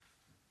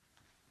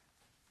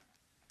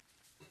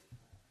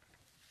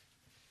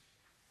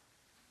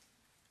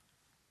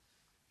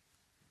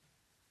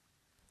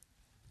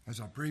As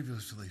I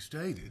previously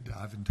stated,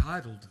 I've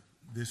entitled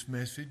this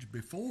message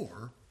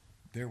 "Before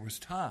There Was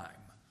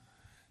Time."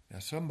 Now,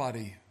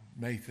 somebody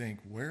may think,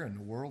 where in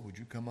the world would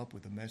you come up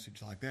with a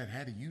message like that?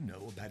 How do you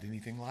know about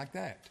anything like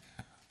that?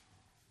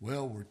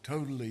 Well, we're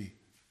totally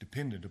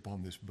dependent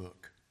upon this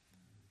book.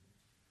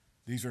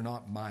 These are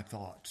not my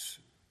thoughts.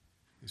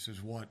 This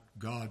is what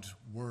God's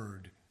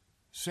Word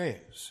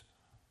says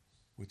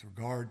with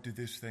regard to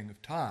this thing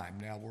of time.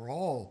 Now, we're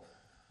all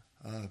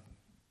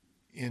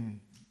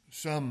in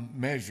some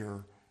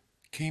measure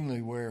keenly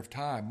aware of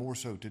time, more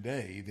so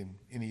today than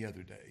any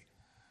other day.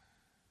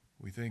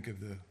 We think of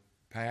the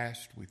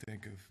past, we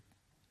think of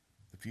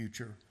the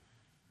future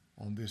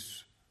on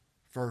this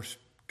first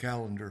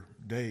calendar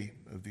day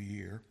of the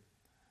year.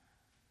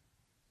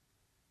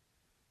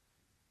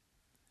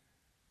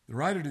 The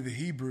writer to the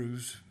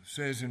Hebrews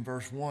says in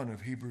verse 1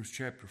 of Hebrews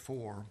chapter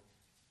 4,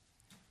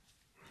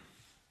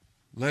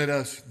 "Let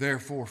us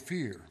therefore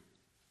fear,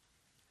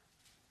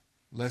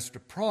 lest a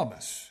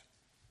promise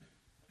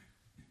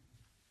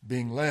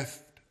being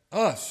left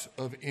us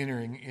of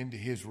entering into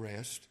his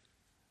rest,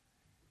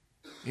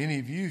 any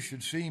of you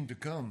should seem to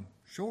come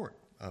short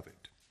of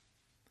it."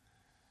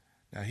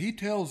 Now he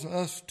tells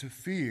us to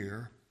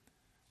fear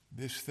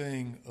this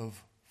thing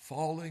of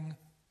falling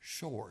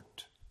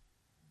short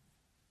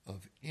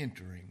of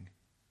entering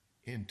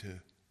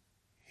into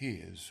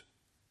his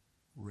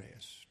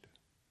rest.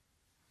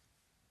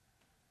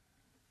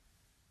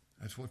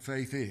 That's what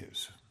faith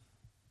is.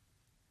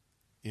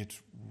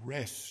 It's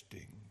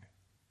resting.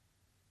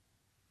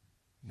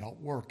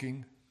 Not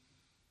working,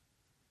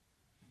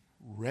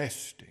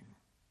 resting.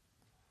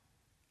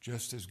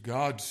 Just as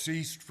God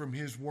ceased from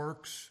his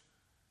works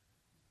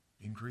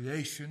in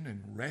creation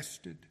and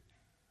rested,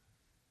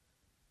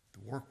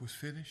 the work was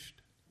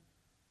finished.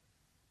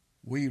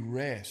 We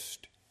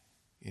rest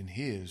in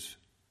his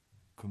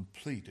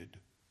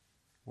completed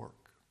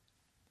work.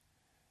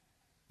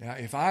 Now,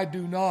 if I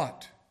do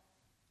not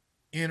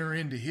enter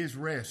into his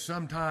rest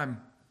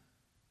sometime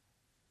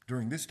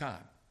during this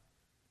time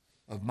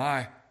of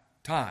my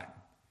time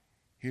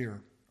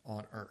here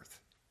on earth,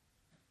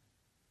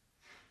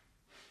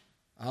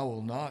 I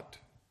will not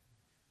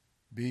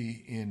be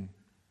in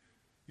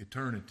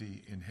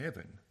eternity in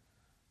heaven,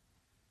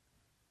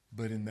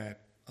 but in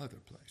that other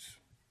place.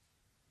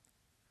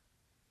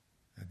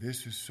 Now,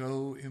 this is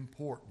so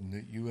important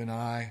that you and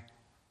I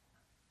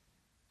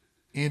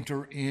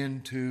enter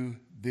into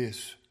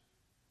this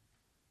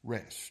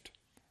rest,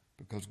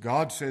 because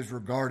God says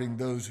regarding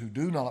those who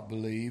do not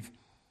believe,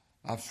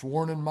 "I've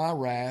sworn in my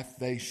wrath,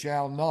 they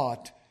shall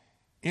not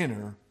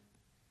enter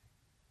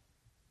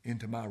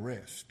into my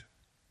rest."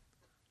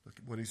 Look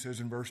at what he says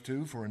in verse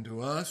 2, "For unto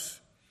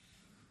us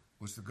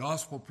was the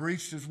gospel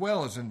preached as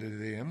well as unto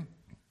them.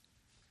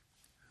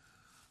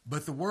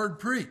 But the word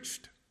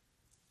preached,"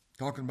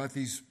 talking about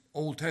these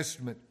Old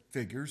Testament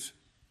figures,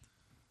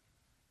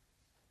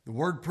 "the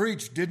word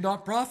preached did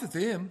not profit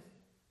them,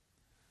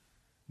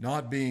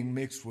 not being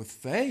mixed with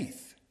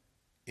faith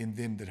in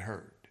them that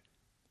heard.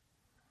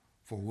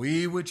 For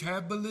we which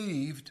have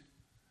believed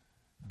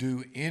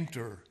do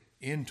enter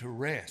into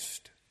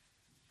rest."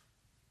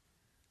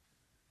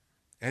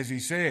 As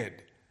he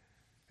said,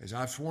 "As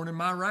I've sworn in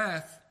my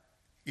wrath,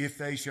 if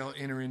they shall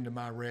enter into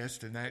my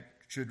rest," and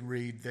that should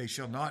read, "they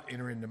shall not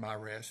enter into my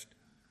rest."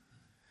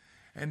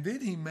 And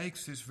then he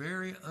makes this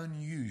very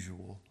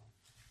unusual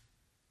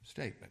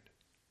statement.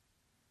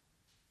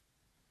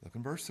 Look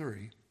in verse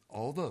 3,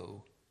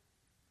 "Although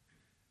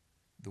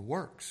the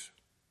works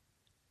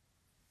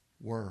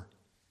were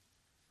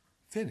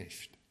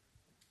finished,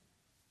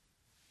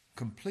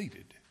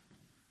 completed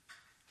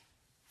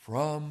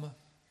from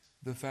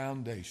the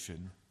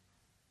foundation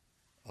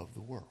of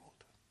the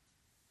world."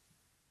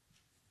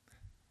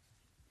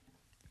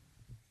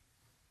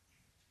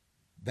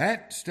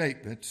 That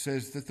statement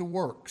says that the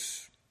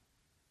works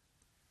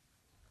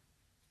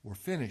were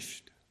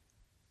finished,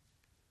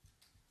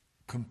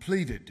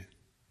 completed,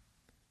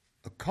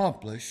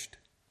 accomplished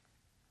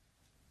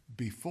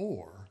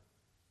before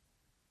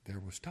there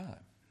was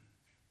time.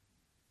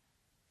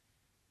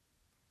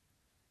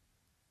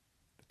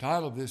 The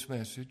title of this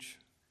message,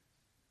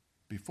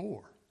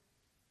 "Before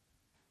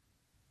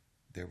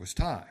There Was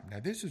Time." Now,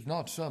 this is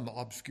not some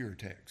obscure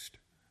text.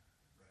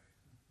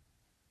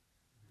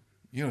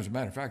 You know, as a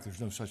matter of fact,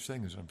 there's no such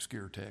thing as an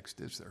obscure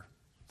text, is there?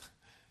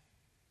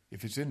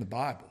 If it's in the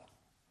Bible,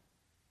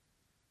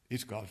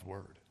 it's God's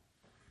Word.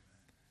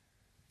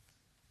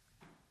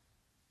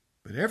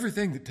 But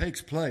everything that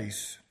takes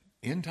place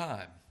in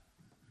time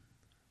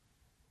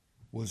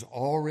was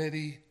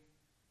already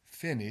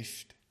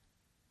finished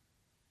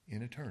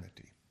in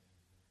eternity.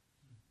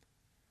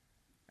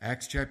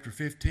 Acts chapter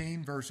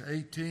 15, verse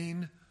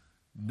 18,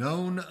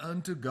 "Known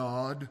unto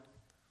God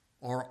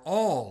are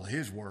all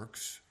his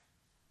works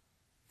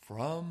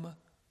from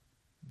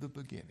the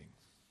beginning."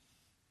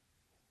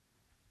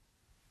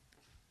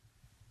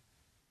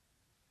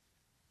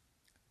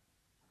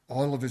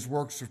 All of his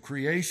works of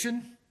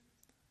creation,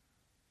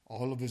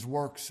 all of his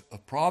works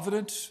of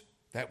providence,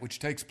 that which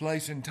takes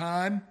place in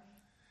time,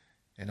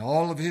 and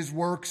all of his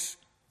works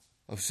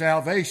of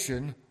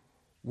salvation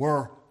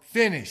were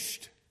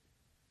finished,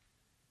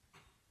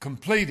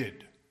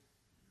 completed,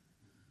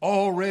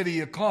 already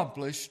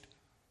accomplished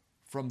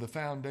from the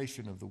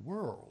foundation of the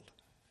world.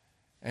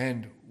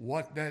 And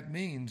what that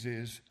means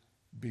is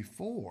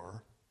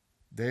before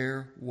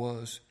there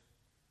was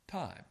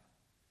time.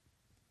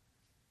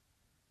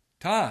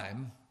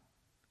 Time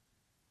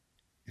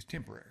is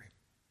temporary.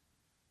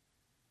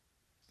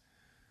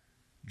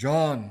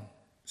 John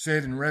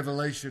said in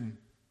Revelation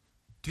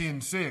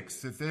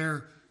 10:6 that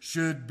there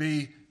should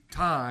be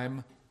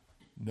time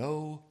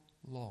no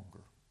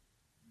longer.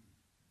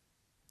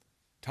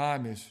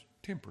 Time is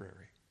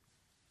temporary.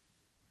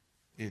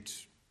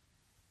 It's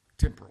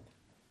temporal.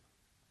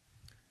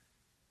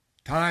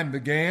 Time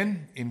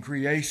began in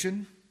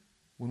creation,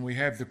 when we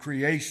have the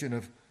creation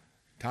of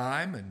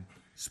time and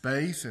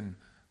space and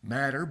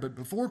matter. But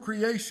before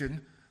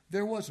creation,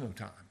 there was no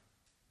time.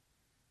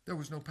 There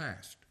was no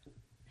past.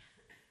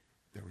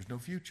 There was no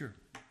future.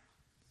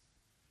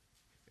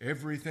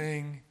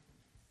 Everything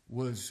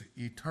was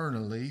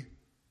eternally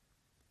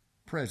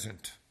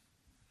present.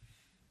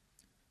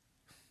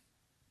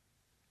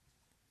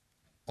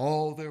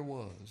 All there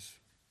was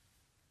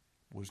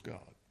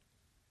God.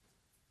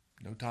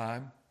 No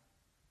time,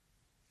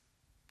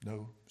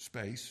 no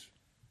space,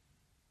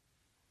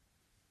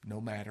 no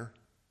matter.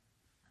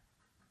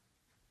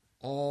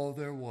 All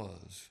there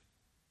was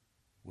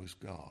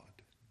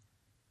God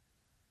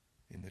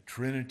in the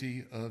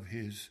Trinity of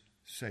his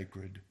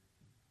sacred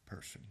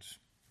persons.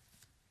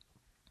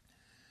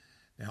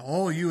 Now,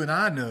 all you and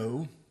I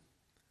know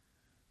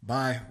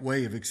by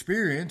way of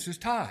experience is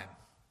time.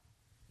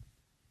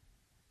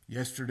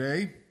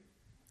 Yesterday,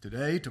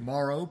 today,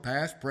 tomorrow,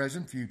 past,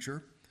 present,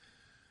 future,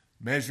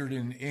 measured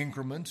in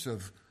increments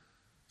of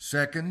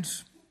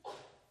seconds,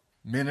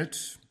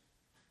 minutes,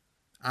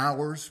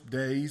 hours,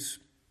 days,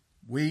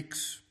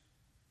 weeks,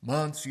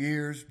 months,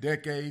 years,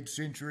 decades,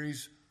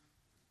 centuries,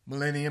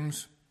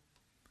 millenniums.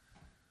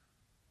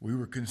 We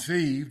were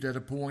conceived at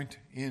a point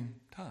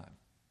in time.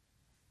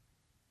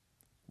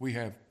 We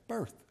have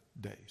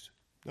birthdays,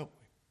 don't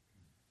we?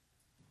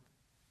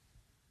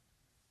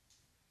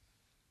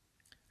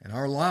 And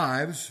our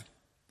lives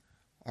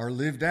are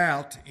lived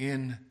out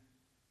in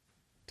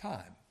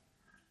time.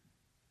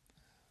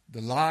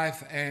 The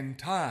life and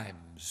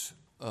times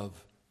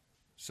of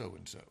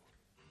so-and-so.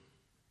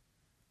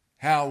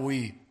 How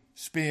we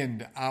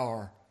spend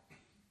our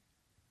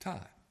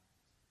time.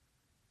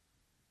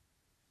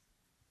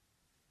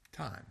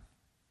 Time.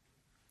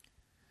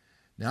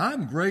 Now,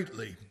 I'm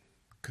greatly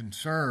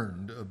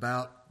concerned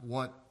about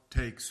what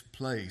takes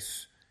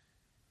place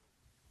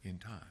in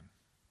time.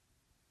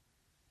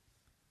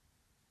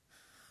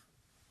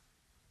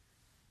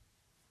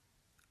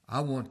 I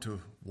want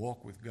to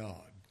walk with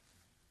God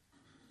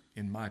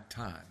in my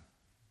time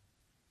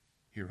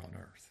here on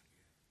earth.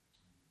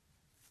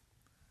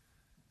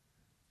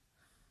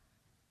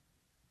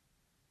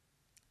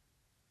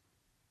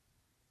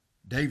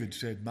 David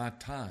said, "My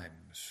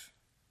times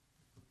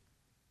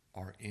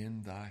are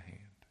in thy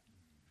hand."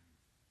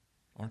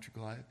 Aren't you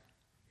glad?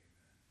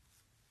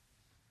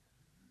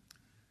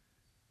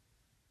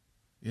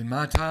 In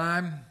my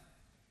time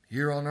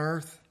here on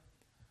earth,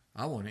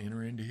 I want to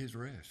enter into his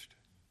rest.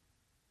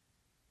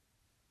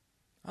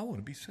 I want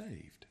to be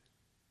saved.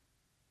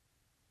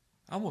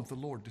 I want the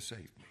Lord to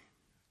save me.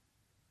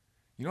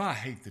 You know, I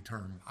hate the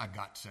term, "I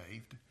got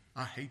saved."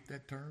 I hate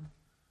that term.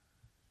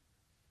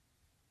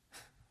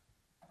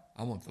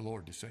 I want the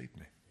Lord to save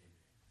me.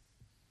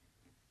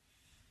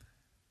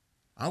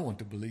 I want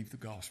to believe the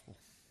gospel.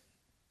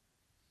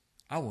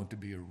 I want to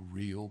be a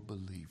real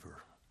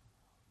believer,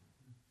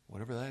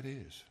 whatever that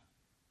is.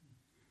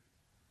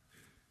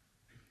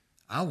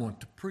 I want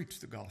to preach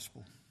the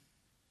gospel.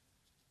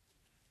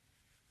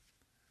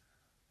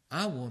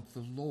 I want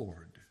the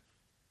Lord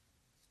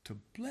to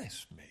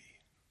bless me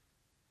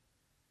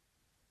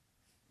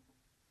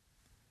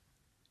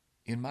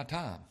in my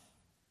time.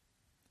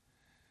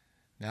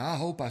 Now, I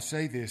hope I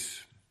say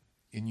this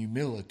in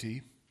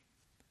humility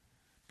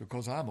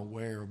because I'm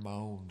aware of my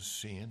own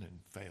sin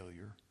and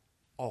failure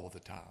all the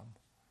time.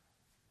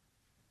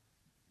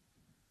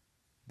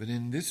 But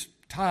in this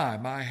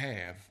time I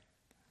have,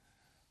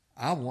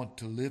 I want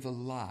to live a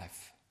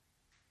life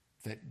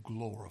that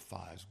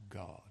glorifies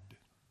God.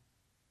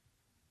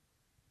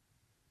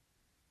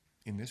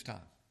 In this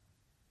time.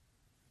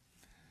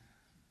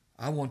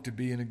 I want to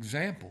be an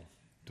example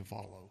to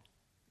follow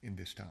in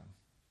this time.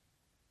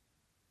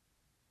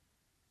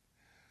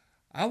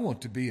 I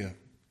want to be a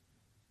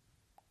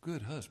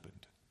good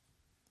husband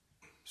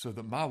so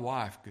that my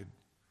wife could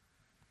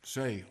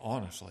say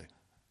honestly,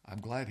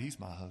 "I'm glad he's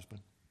my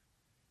husband."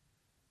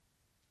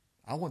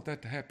 I want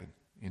that to happen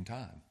in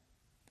time.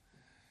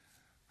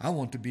 I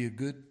want to be a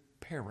good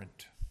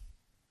parent.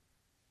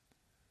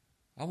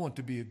 I want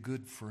to be a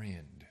good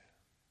friend.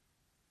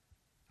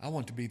 I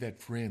want to be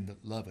that friend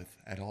that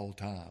loveth at all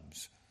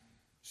times,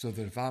 so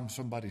that if I'm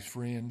somebody's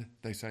friend,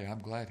 they say,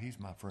 "I'm glad he's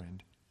my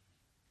friend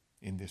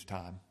in this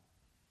time."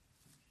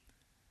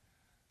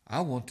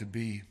 I want to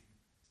be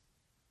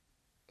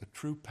a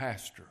true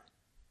pastor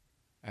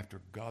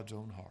after God's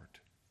own heart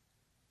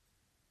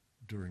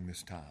during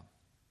this time,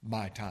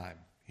 my time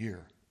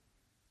here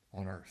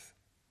on earth.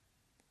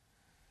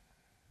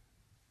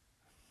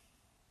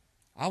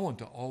 I want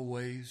to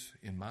always,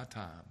 in my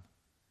time,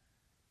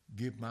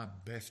 give my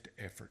best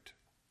effort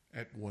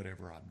at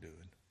whatever I'm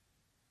doing.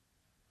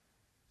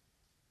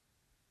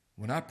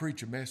 When I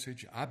preach a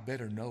message, I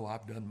better know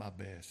I've done my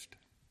best.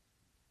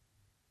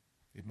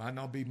 It might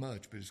not be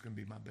much, but it's going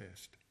to be my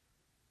best.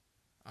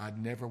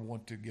 I'd never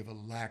want to give a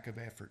lack of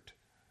effort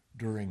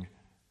during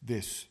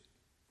this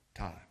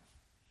time.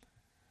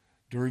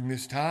 During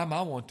this time,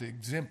 I want to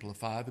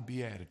exemplify the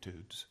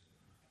Beatitudes.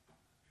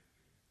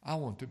 I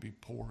want to be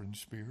poor in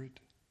spirit.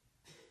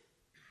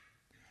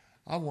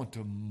 I want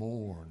to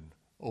mourn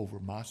over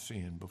my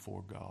sin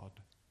before God.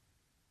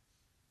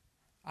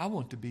 I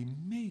want to be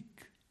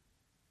meek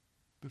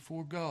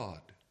before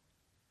God.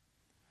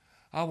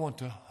 I want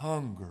to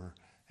hunger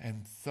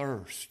and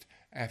thirst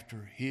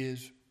after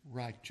His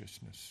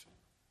righteousness.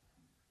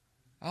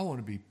 I want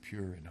to be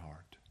pure in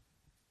heart.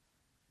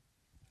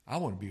 I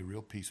want to be a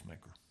real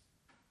peacemaker.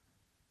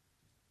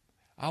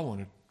 I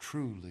want to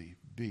truly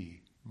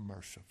be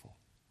merciful.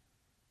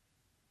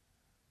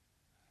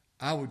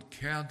 I would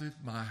count it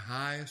my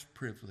highest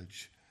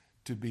privilege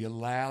to be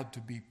allowed to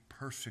be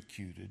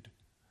persecuted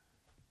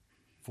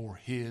for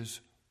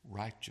His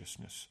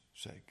righteousness'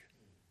 sake.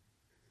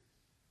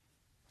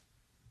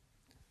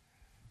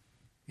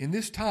 In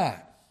this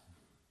time,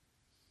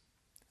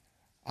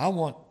 I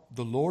want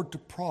the Lord to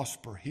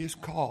prosper His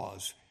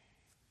cause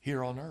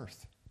here on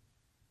earth.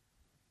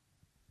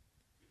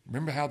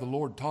 Remember how the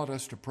Lord taught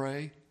us to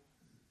pray?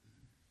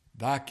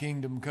 Thy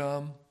kingdom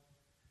come,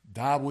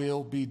 Thy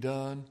will be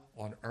done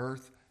on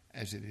earth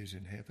as it is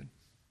in heaven.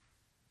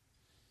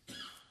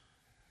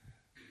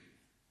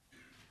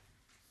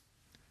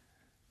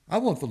 I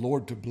want the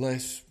Lord to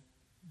bless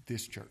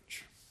this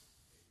church.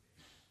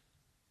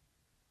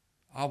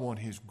 I want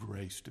His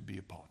grace to be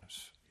upon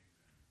us.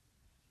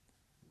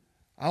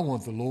 I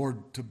want the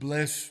Lord to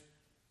bless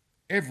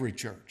every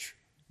church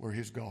where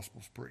His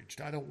gospel's preached.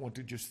 I don't want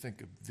to just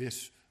think of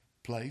this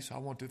place. I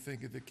want to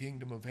think of the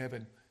kingdom of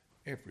heaven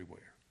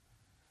everywhere.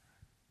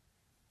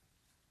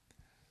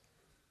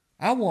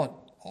 I want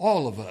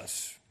all of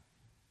us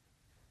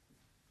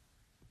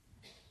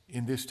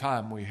in this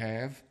time we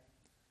have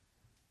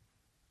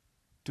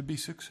to be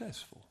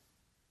successful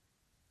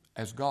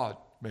as God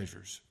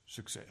measures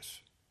success,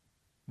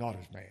 not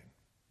as man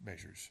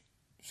measures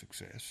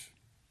success.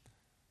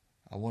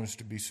 I want us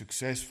to be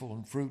successful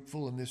and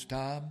fruitful in this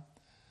time.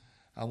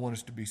 I want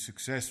us to be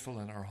successful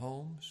in our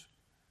homes,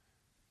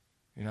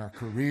 in our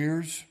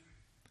careers.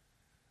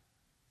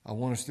 I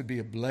want us to be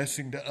a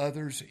blessing to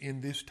others in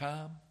this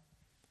time.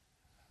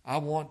 I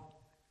want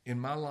in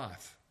my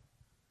life,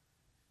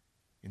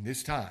 in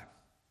this time,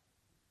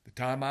 the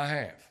time I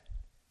have,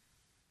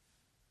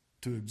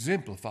 to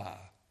exemplify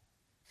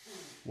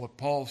what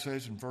Paul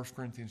says in 1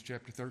 Corinthians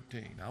chapter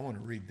 13. I want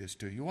to read this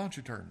to you. Why don't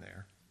you turn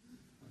there?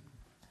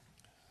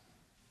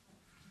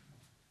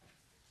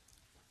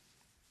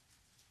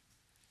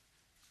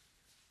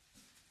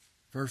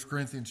 1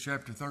 Corinthians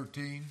chapter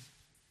 13.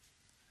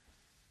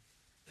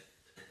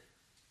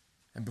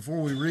 And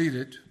before we read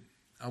it,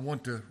 I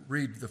want to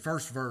read the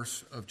first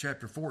verse of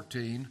chapter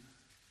 14.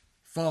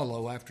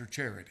 Follow after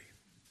charity.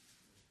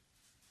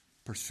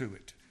 Pursue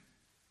it.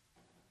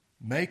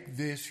 Make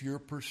this your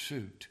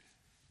pursuit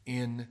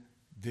in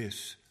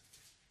this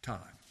time.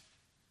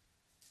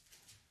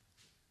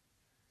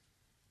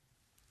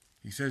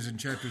 He says in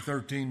chapter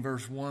 13,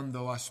 verse 1,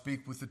 though I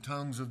speak with the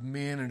tongues of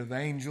men and of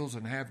angels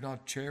and have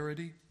not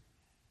charity,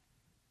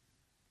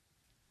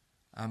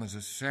 I'm as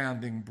a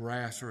sounding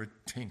brass or a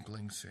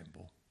tinkling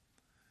cymbal.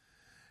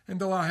 And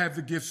though I have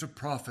the gifts of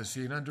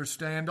prophecy and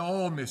understand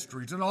all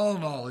mysteries and all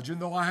knowledge,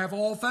 and though I have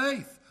all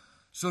faith,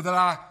 so that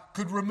I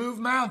could remove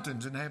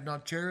mountains and have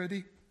not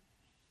charity,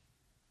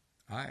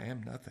 I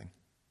am nothing.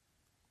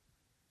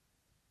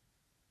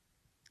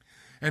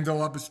 And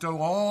though I bestow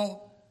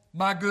all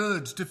my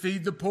goods to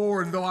feed the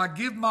poor, and though I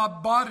give my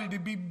body to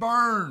be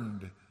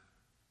burned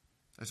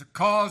as a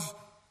cause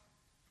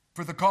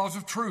for the cause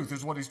of truth,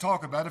 is what he's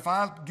talking about. If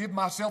I give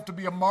myself to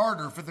be a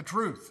martyr for the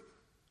truth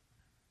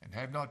and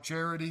have not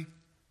charity,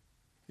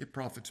 it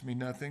profits me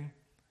nothing.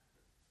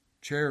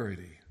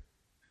 Charity,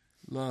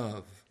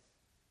 love,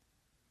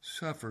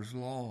 suffers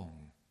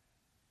long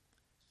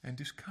and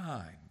is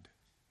kind.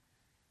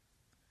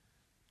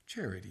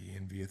 Charity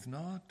envieth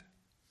not.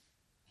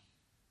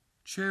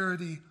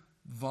 Charity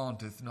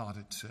vaunteth not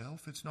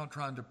itself. It's not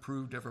trying to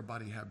prove to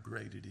everybody how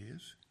great it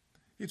is.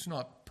 It's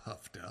not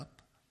puffed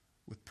up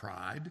with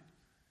pride.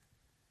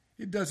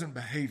 It doesn't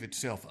behave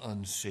itself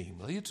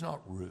unseemly. It's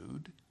not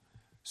rude.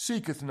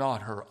 Seeketh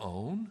not her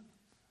own.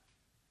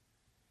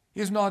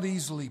 Is not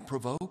easily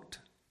provoked.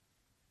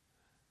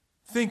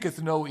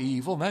 Thinketh no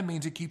evil. And that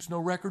means it keeps no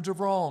records of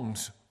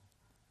wrongs.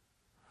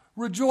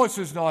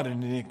 Rejoices not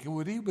in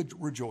iniquity, but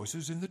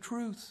rejoices in the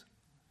truth.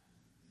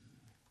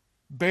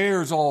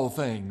 Bears all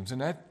things, and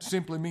that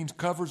simply means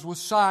covers with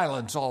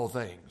silence all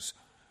things.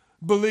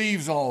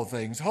 believes all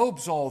things,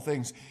 hopes all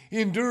things,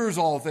 endures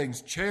all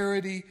things.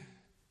 Charity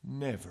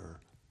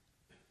never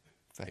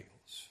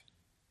fails.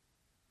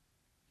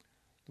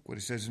 Look what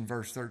it says in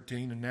verse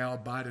 13. And now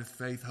abideth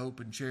faith, hope,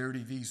 and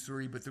charity, these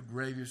three, but the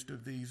greatest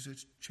of these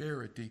is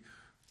charity.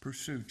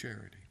 Pursue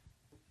charity.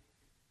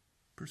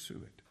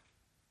 Pursue it.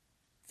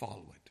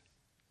 Follow it.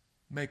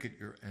 Make it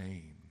your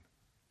aim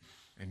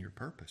and your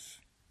purpose.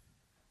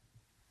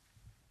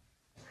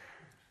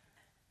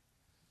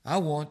 I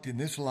want in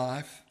this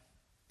life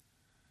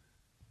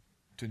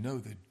to know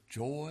the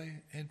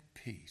joy and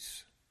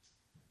peace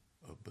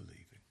of believing.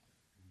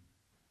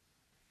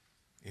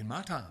 In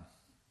my time,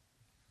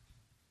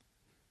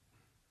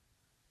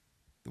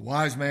 the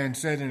wise man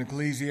said in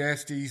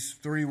Ecclesiastes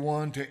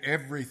 3:1, to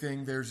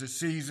everything there's a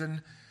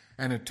season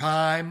and a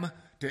time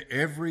to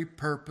every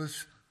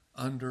purpose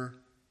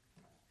under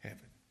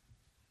heaven.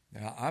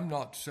 Now, I'm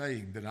not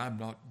saying that I'm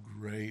not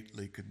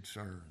greatly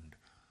concerned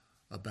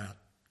about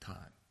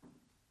time.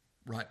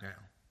 Right now.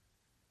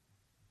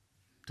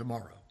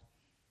 Tomorrow.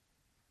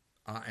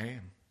 I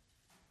am.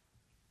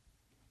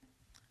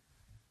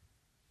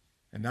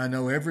 And I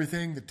know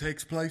everything that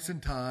takes place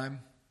in time,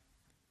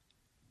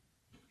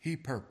 He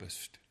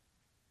purposed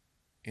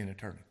in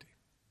eternity.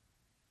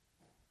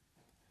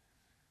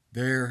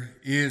 There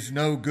is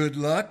no good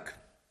luck.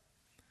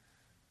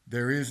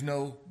 There is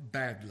no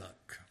bad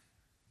luck.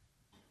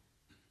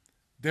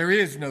 There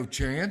is no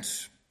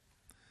chance.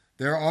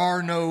 There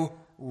are no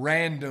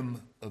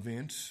random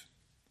events.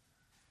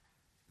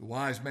 The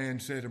wise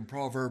man said in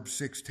Proverbs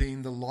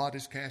 16, the lot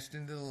is cast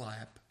into the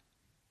lap,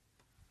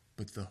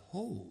 but the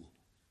whole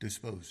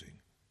disposing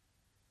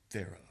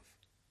thereof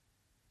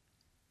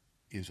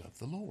is of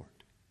the Lord.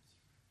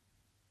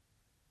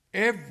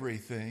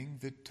 Everything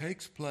that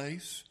takes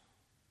place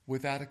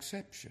without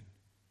exception,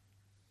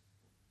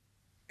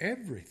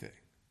 everything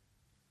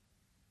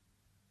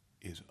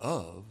is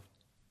of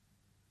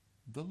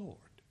the Lord.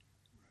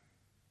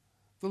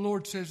 The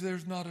Lord says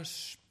there's not a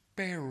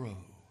sparrow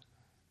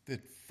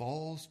that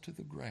falls to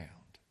the ground.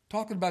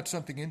 Talking about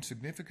something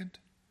insignificant.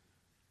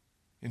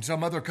 In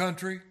some other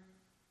country,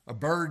 a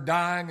bird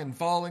dying and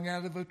falling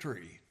out of a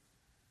tree.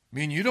 I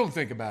mean, you don't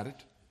think about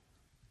it.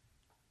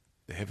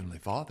 The Heavenly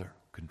Father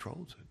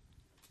controls it.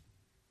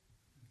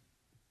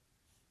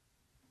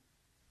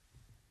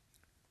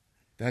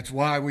 That's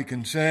why we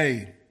can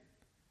say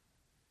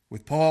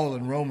with Paul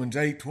in Romans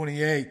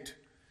 8:28,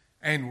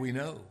 and we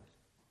know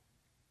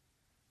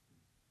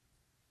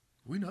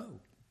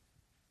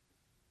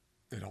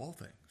that all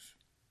things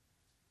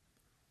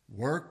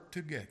work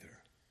together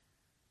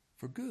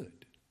for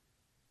good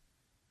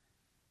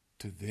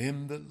to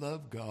them that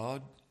love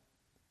God,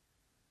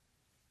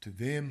 to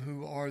them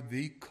who are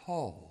the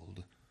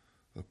called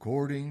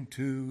according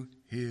to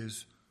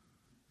His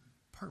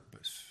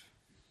purpose.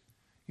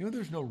 You know,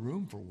 there's no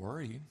room for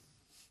worrying.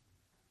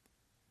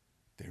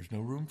 There's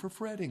no room for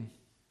fretting.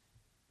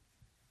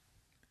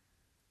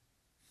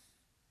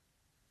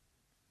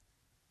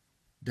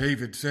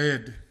 David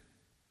said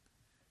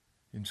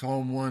in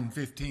Psalm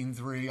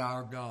 115:3,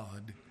 our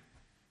God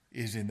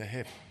is in the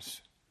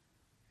heavens.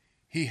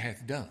 He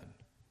hath done.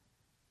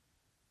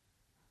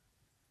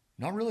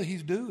 Not really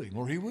He's doing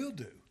or He will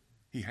do.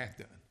 He hath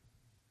done.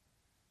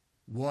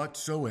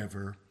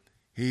 Whatsoever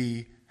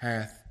He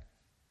hath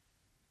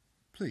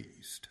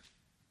pleased.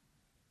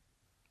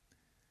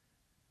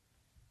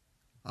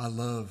 I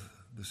love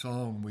the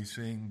song we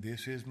sing,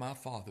 This is my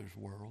Father's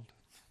world.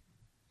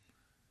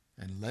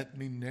 And let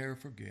me ne'er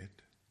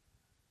forget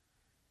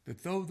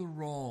that though the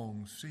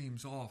wrong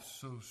seems oft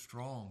so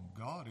strong,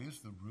 God is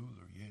the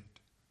ruler yet.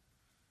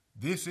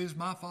 This is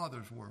my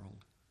Father's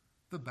world.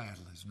 The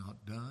battle is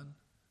not done.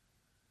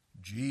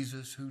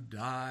 Jesus who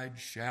died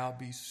shall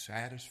be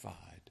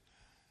satisfied,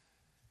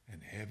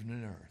 and heaven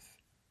and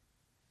earth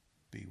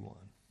be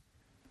one.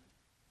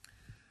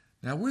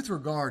 Now, with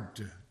regard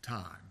to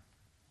time,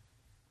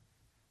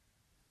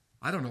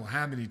 I don't know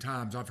how many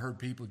times I've heard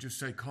people just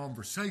say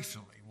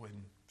conversationally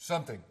when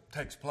something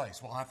takes place,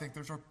 well, I think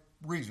there's a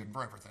reason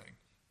for everything.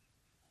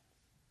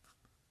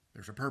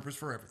 There's a purpose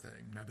for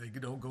everything. Now, they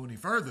don't go any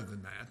further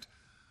than that,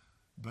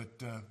 but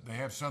they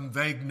have some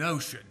vague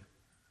notion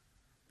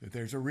that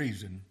there's a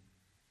reason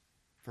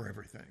for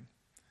everything.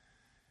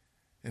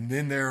 And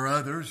then there are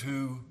others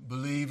who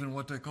believe in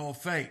what they call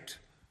fate.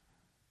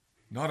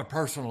 Not a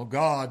personal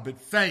God, but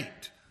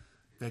fate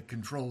that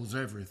controls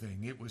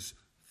everything. It was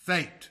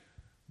fate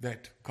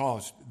that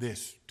caused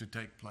this to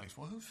take place.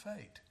 Well, whose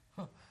fate?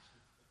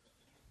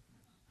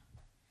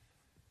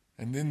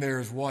 And then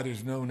there's what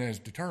is known as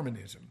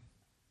determinism.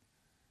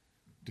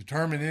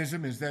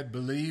 Determinism is that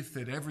belief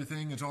that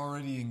everything is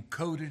already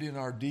encoded in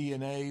our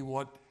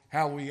DNA,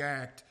 how we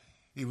act.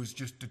 It was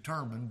just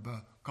determined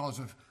because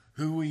of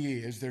who He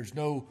is. There's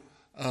no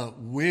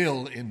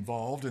will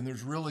involved, and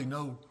there's really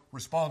no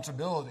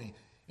responsibility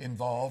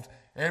involved.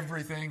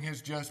 Everything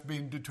has just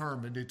been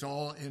determined. It's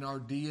all in our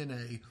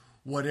DNA.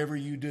 Whatever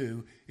you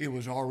do, it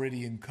was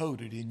already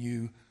encoded in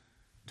you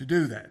to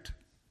do that.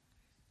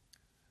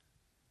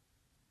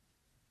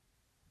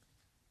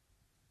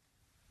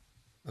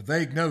 a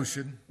vague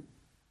notion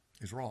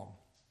is wrong.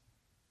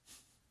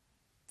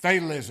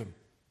 Fatalism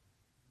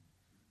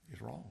is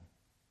wrong.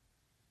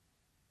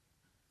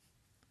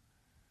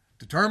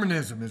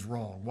 Determinism is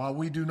wrong. While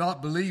we do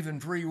not believe in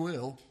free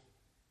will,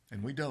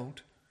 and we don't,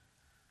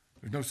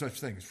 there's no such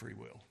thing as free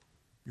will.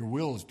 Your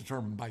will is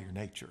determined by your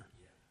nature.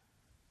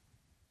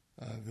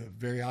 The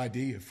very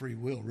idea of free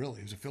will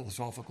really is a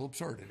philosophical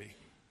absurdity.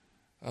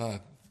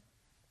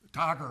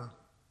 Tiger,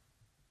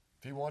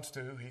 if he wants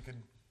to, he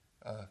can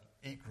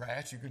eat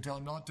grass. You can tell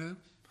him not to.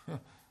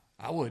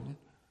 I wouldn't,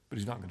 but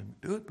he's not going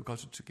to do it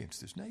because it's against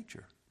his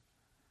nature.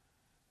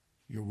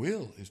 Your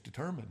will is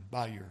determined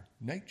by your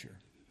nature.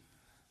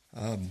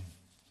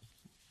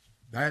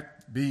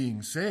 That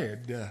being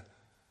said,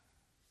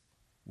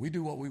 we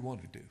do what we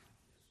want to do.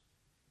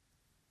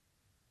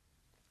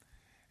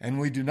 And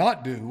we do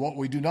not do what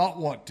we do not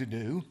want to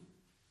do.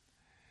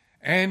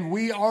 And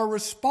we are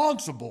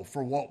responsible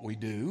for what we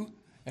do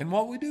and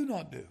what we do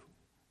not do.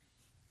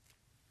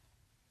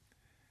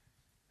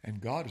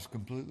 And God is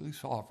completely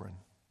sovereign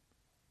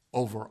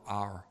over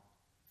our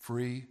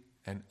free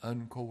and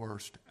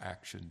uncoerced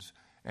actions,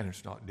 and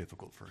it's not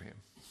difficult for him.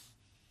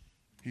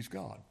 He's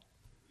God.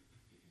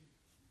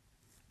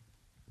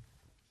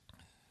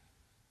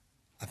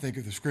 I think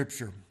of the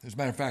scripture. As a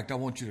matter of fact, I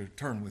want you to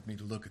turn with me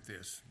to look at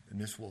this,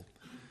 and this will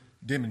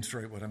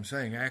demonstrate what I'm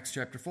saying. Acts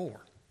chapter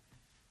 4.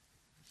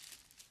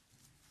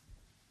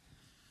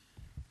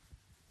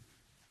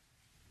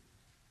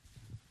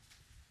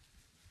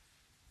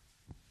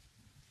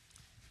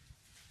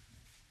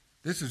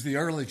 This is the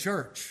early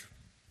church.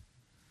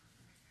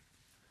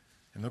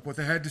 And look what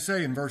they had to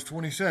say in verse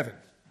 27.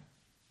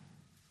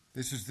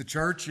 This is the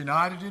church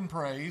united in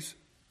praise.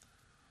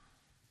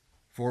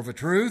 For of a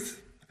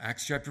truth,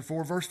 Acts chapter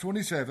 4, verse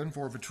 27,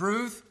 for of a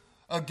truth,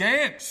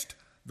 against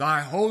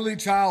thy holy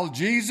child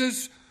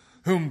Jesus,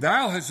 whom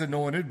thou hast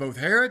anointed, both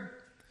Herod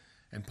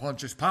and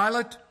Pontius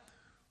Pilate,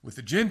 with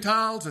the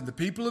Gentiles and the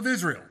people of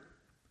Israel,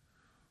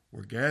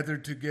 were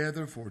gathered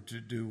together for to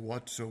do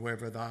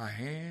whatsoever thy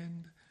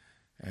hand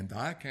and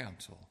thy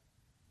counsel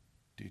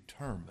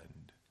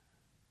determined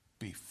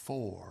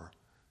before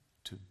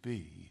to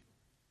be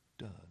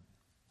done.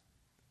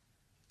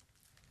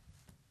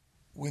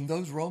 When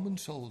those Roman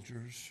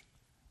soldiers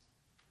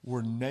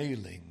were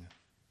nailing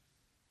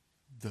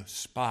the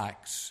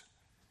spikes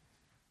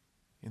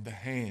in the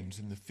hands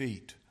and the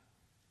feet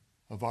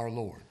of our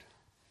Lord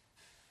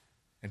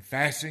and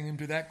fastening him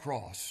to that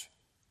cross,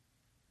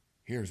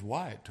 here's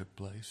why it took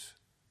place.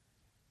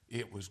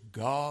 It was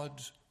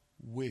God's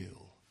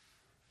will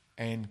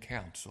and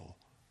counsel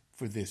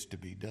for this to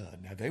be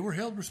done. Now, they were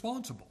held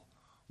responsible.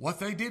 What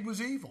they did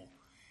was evil.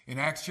 In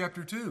Acts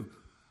chapter 2,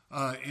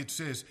 it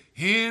says,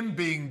 him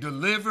being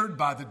delivered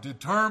by the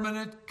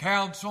determinate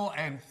counsel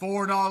and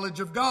foreknowledge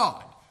of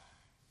God,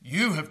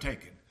 you have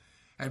taken,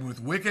 and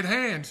with wicked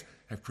hands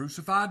have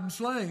crucified and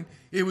slain.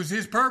 It was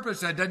his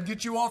purpose. That doesn't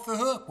get you off the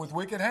hook with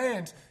wicked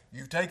hands.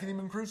 You've taken him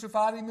and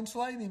crucified him and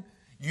slain him.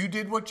 You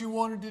did what you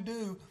wanted to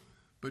do.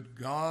 But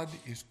God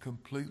is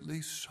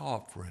completely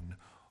sovereign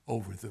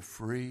over the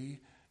free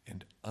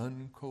and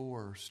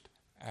uncoerced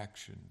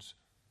actions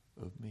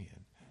of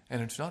men.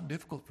 And it's not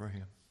difficult for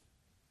him.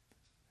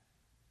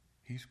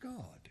 He's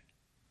God.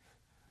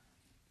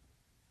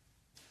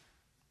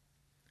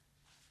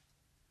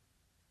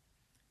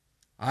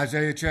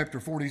 Isaiah chapter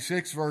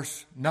 46,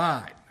 verse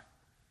 9.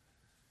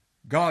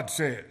 God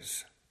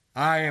says,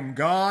 I am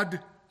God,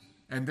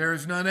 and there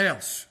is none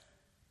else.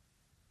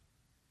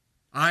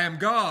 I am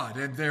God,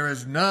 and there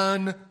is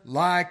none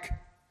like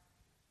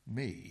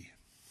me.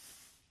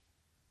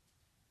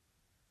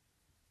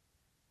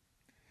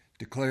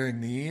 Declaring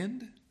the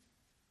end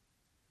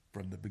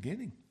from the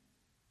beginning.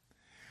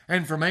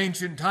 And from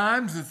ancient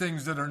times, the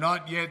things that are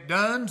not yet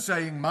done,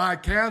 saying, my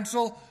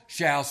counsel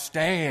shall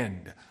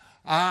stand.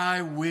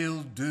 I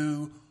will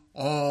do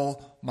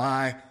all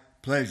my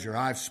pleasure.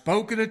 I've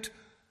spoken it.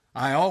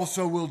 I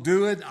also will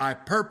do it. I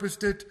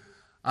purposed it.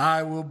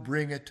 I will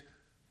bring it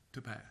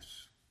to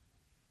pass.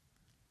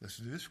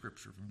 Listen to this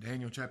scripture from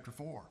Daniel chapter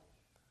 4,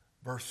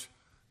 verse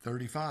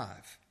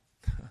 35.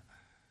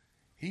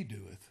 He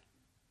doeth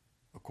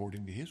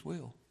according to his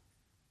will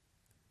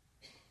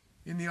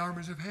in the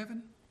armies of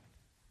heaven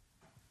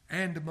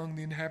and among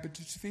the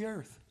inhabitants of the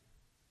earth.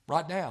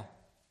 Right now,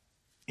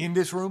 in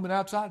this room and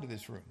outside of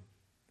this room.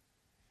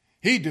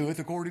 He doeth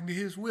according to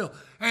his will.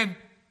 And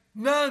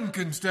none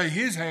can stay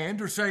his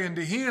hand or say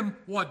unto him,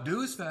 what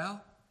doest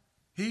thou?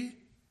 He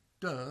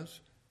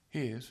does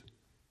his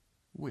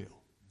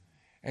will.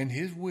 And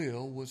his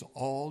will was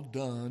all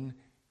done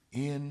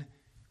in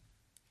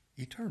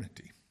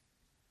eternity.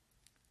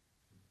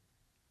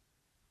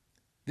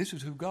 This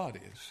is who God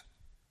is.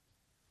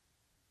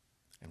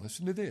 And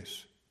listen to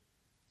this.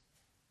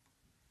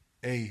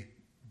 A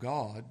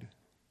God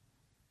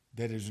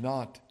that is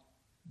not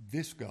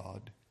this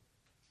God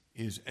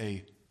is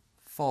a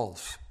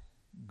false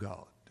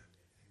God.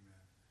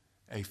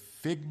 A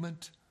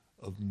figment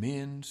of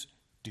men's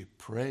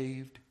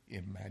depraved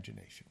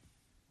imagination.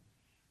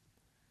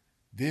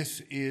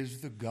 This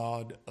is the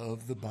God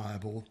of the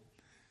Bible,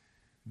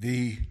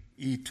 the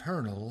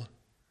eternal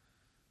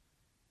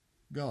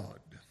God.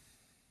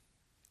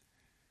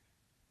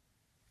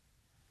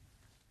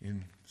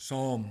 In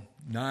Psalm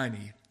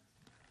 90,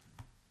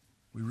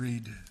 we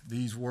read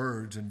these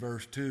words in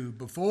verse 2,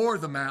 "Before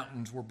the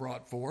mountains were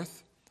brought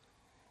forth,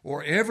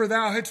 or ever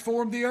thou hadst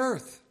formed the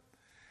earth,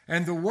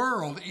 and the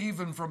world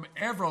even from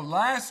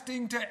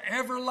everlasting to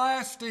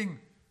everlasting.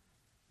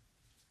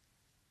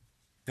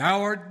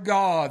 Thou art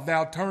God,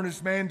 thou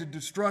turnest man to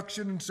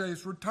destruction, and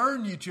sayest,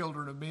 Return, ye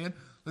children of men."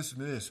 Listen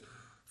to this.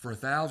 "For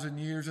 1,000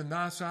 years in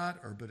thy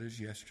sight are but as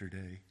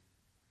yesterday,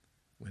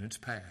 when it's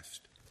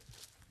past,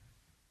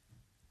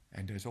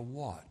 and as a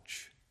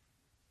watch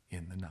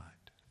in the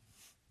night."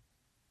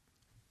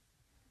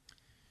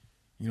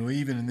 You know,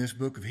 even in this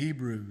book of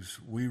Hebrews,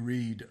 we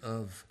read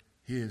of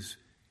his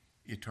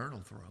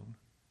eternal throne.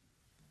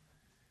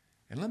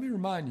 And let me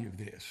remind you of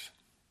this.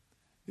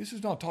 This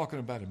is not talking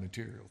about a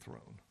material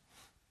throne.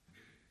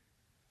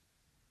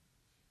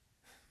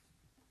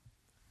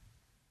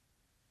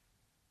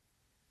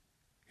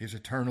 His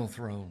eternal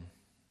throne.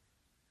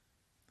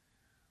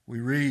 We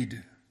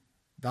read,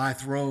 "Thy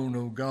throne,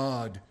 O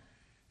God,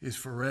 is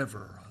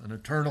forever," an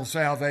eternal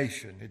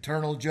salvation,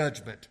 eternal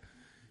judgment,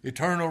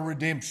 eternal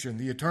redemption,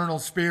 the eternal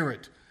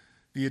spirit,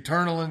 the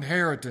eternal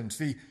inheritance,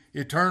 the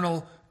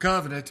eternal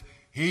covenant.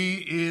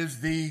 He is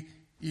the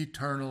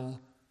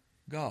eternal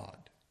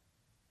God.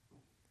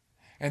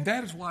 And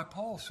that is why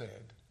Paul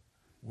said,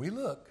 we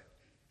look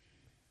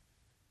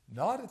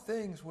not at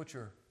things which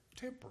are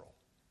temporal,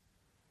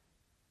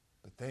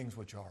 but things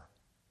which are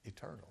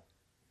eternal.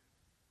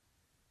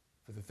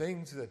 For the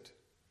things that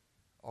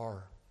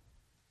are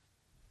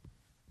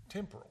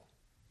temporal,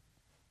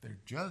 they're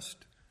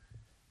just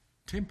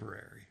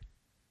temporary.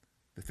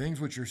 The things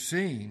which are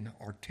seen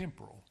are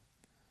temporal,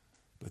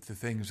 but the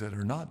things that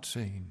are not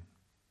seen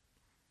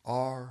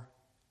are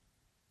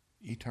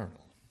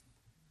eternal.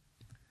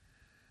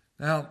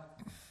 Now,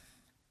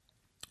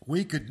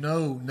 we could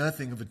know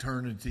nothing of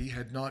eternity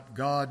had not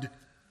God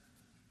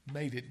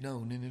made it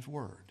known in his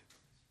word.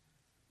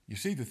 You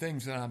see, the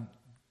things that I'm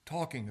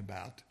talking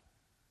about,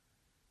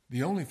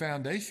 the only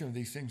foundation of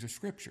these things is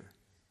Scripture.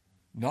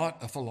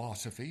 Not a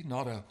philosophy,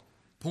 not a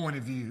point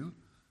of view,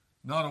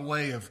 not a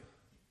way of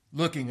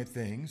looking at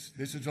things.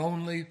 This is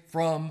only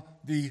from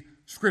the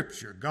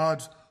Scripture,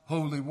 God's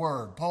holy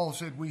word. Paul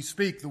said we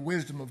speak the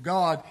wisdom of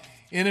God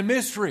in a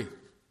mystery,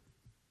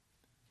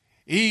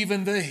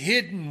 even the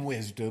hidden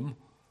wisdom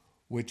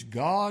which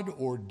God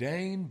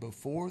ordained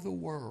before the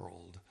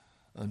world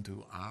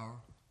unto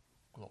our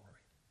glory.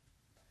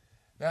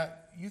 Now,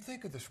 you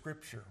think of the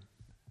Scripture,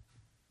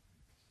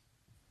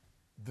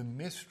 the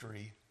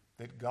mystery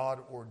that God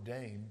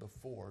ordained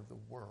before the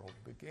world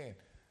began.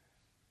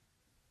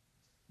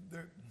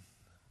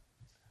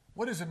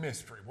 What is a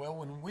mystery? Well,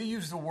 when we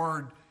use the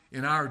word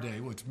in our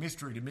day, what's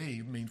mystery to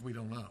me means we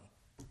don't know.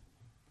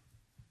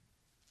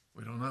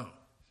 We don't know.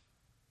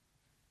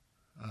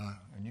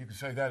 And you can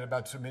say that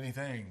about so many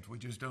things. We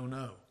just don't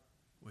know.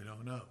 We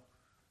don't know.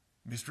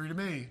 Mystery to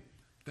me,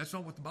 that's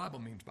not what the Bible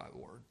means by the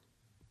word.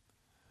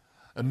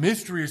 A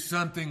mystery is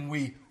something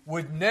we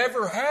would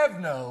never have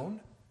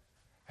known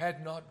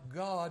had not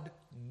God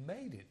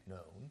made it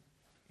known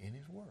in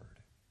his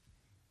word.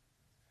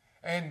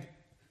 And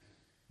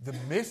the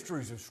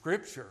mysteries of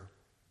Scripture,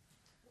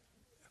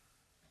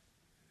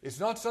 it's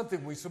not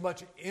something we so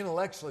much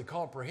intellectually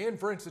comprehend.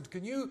 For instance,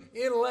 can you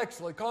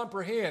intellectually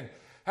comprehend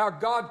how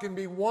God can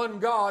be one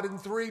God in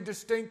three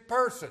distinct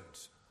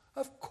persons?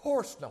 Of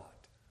course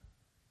not.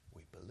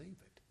 We believe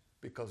it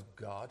because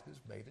God has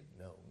made it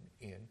known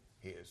in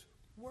his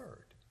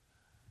word.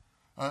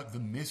 The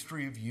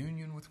mystery of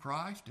union with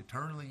Christ,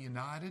 eternally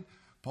united.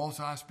 Paul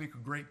said, I speak a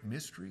great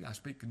mystery. I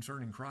speak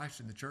concerning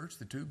Christ and the church,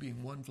 the two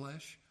being one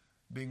flesh,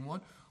 being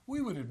one. We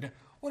would have.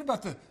 What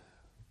about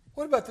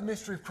the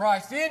mystery of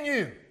Christ in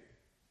you?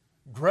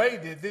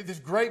 This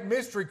great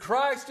mystery,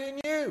 Christ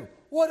in you.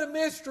 What a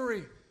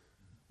mystery!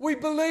 We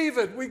believe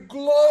it. We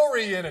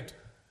glory in it.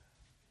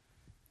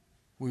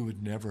 We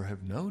would never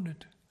have known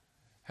it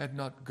had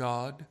not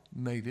God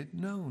made it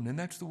known. And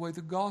that's the way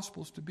the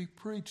gospel's to be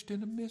preached,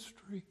 in a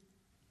mystery,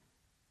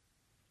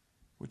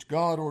 which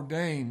God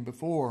ordained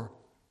before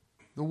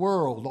the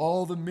world.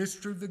 All the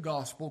mystery of the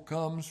gospel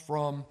comes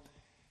from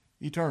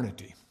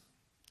eternity.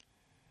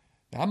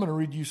 Now, I'm going to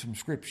read you some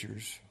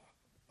scriptures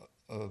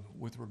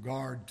with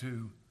regard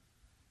to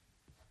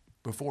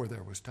before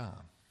there was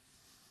time.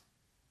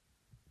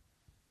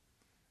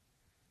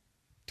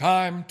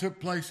 Time took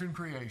place in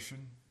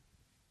creation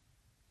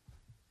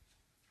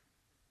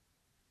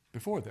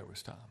before there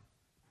was time.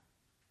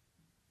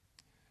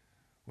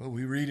 Well,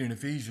 we read in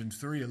Ephesians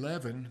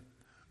 3:11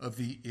 of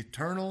the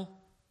eternal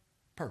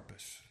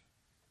purpose.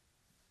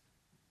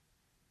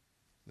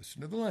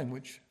 Listen to the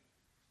language.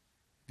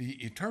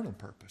 The eternal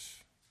purpose,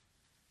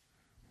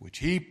 which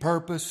he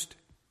purposed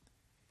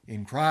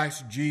in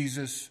Christ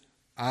Jesus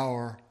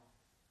our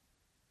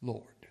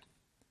Lord.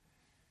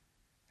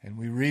 And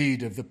we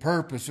read of the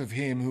purpose of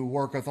him who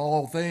worketh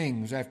all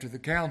things after the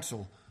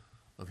counsel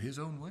of his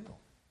own will.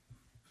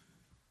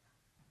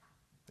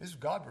 This is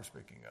God we're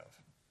speaking of.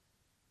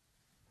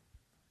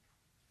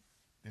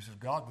 This is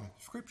God the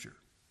Scripture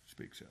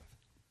speaks of.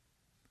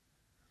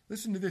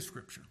 Listen to this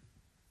Scripture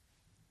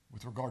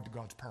with regard to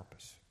God's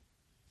purpose.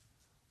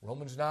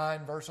 Romans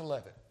 9, verse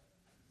 11.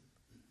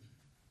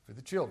 For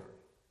the children,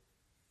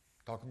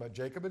 talking about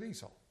Jacob and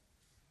Esau.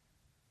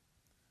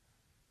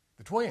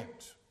 The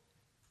twins,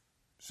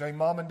 same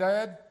mom and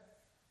dad,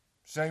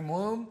 same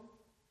womb,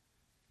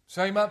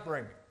 same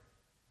upbringing.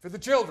 For the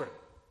children,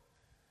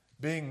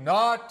 being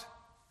not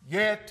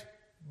yet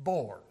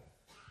born,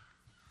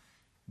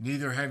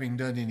 neither having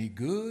done any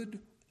good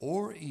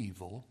or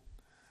evil,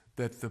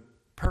 that the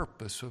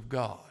purpose of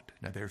God,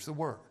 now there's the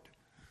word,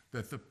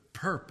 that the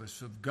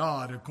purpose of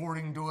God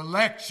according to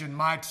election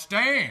might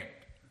stand,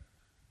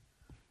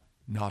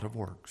 not of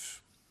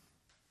works,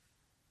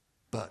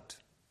 but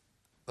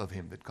of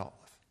him that calleth.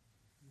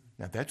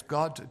 Now that's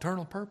God's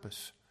eternal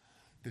purpose,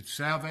 that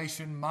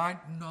salvation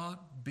might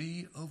not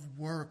be of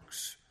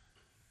works.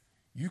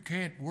 You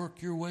can't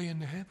work your way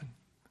into heaven.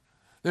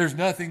 There's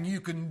nothing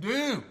you can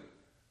do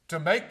to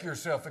make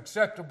yourself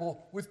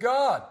acceptable with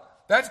God.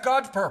 That's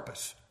God's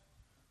purpose.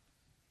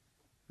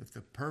 That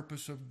the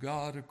purpose of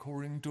God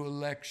according to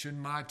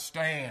election might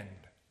stand.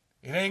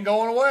 It ain't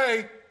going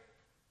away.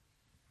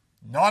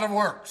 Not of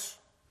works,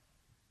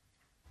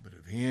 but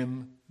of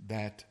him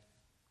that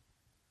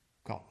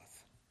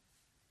calleth.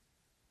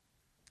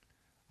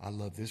 I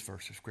love this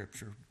verse of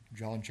Scripture.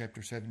 John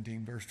chapter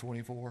 17, verse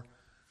 24.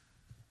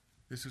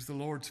 This is the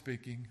Lord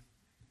speaking.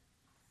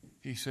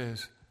 He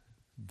says,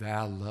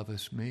 Thou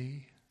lovest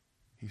me.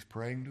 He's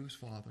praying to his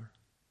Father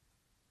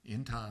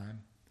in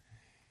time.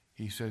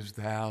 He says,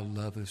 Thou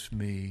lovest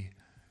me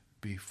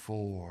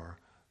before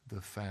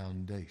the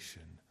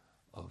foundation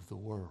of the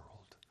world.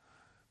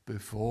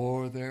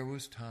 Before there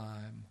was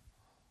time,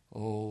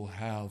 oh,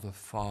 how the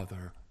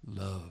Father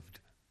loved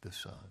the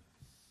Son.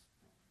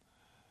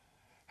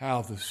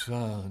 How the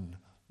Son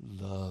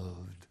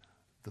loved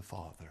the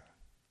Father.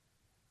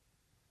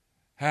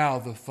 How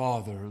the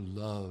Father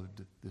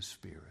loved the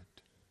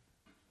Spirit.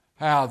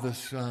 How the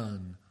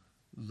Son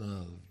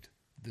loved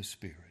the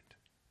Spirit.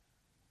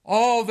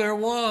 All there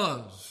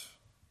was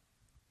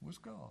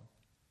God.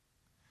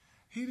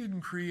 He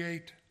didn't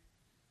create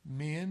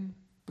men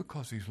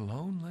because he's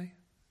lonely.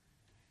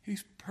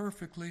 He's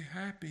perfectly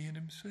happy in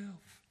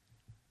himself.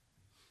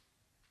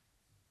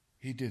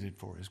 He did it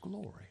for his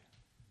glory.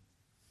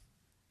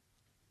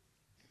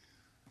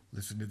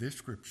 Listen to this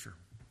scripture,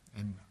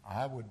 and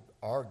I would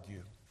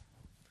argue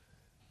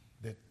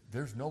that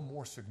there's no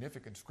more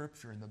significant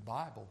scripture in the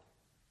Bible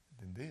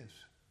than this.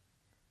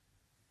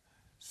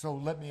 So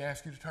let me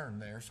ask you to turn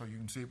there so you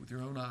can see it with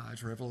your own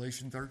eyes.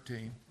 Revelation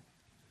 13.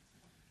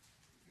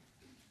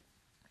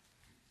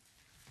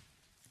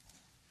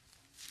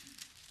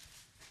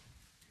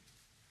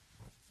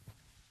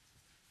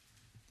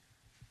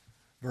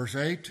 Verse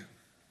 8.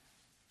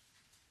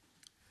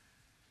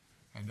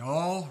 And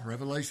all,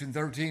 Revelation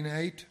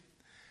 13:8,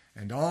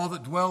 and all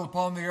that dwell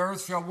upon the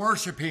earth shall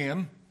worship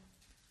him.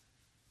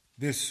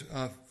 This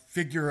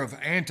figure of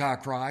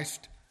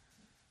Antichrist.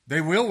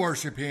 They will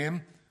worship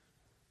him.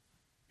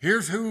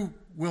 Here's who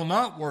will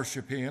not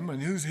worship him,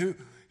 and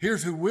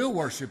here's who will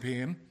worship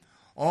him.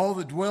 All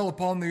that dwell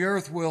upon the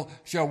earth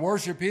shall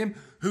worship him,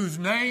 whose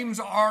names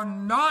are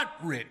not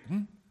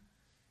written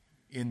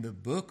in the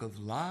book of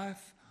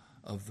life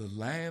of the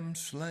Lamb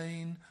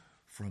slain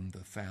from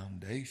the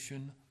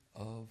foundation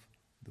of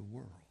the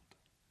world.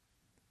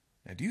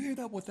 Now, do you hear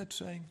that? What that's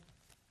saying?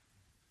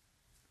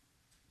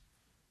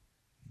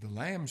 The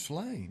Lamb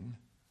slain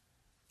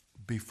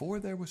before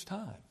there was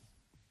time.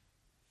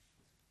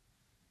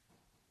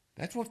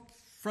 That's what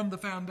from the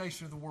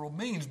foundation of the world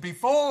means.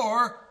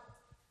 Before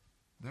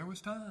there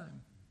was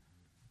time.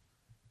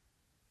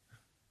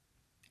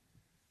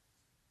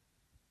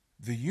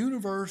 The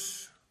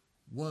universe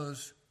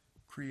was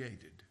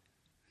created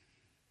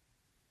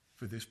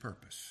for this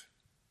purpose.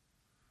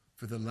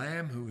 For the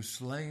Lamb who was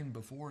slain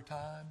before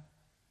time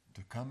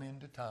to come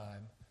into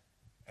time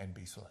and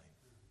be slain.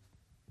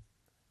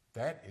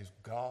 That is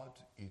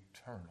God's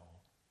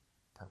eternal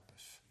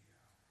purpose.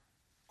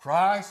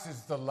 Christ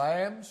is the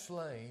Lamb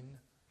slain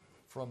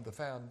from the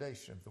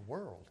foundation of the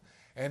world.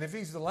 And if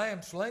he's the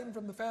Lamb slain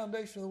from the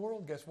foundation of the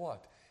world, guess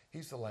what?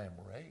 He's the Lamb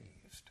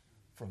raised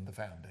from the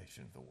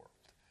foundation of the world.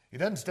 He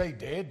doesn't stay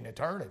dead in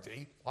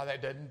eternity. Why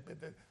that doesn't?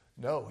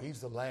 No,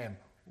 he's the Lamb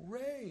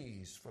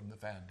raised from the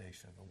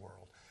foundation of the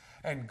world.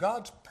 And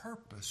God's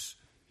purpose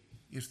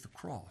is the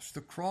cross. The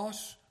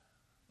cross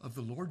of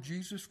the Lord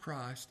Jesus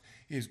Christ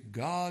is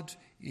God's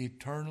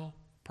eternal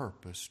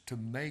purpose to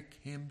make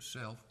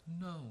himself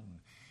known.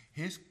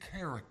 His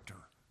character,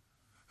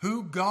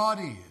 who God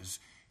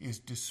is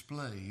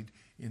displayed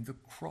in the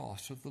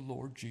cross of the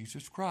Lord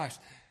Jesus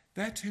Christ.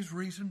 That's his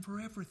reason for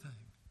everything.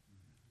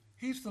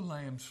 He's the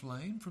Lamb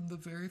slain from the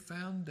very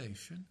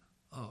foundation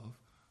of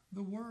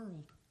the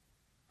world.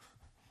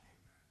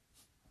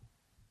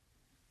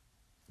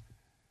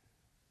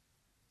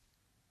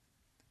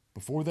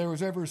 Before there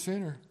was ever a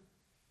sinner,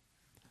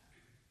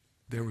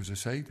 there was a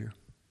Savior.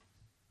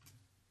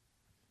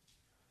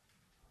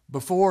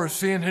 before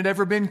sin had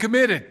ever been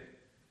committed.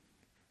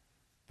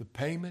 The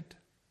payment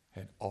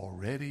had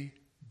already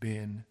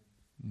been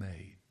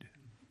made.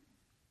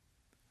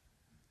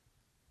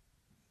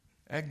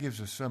 That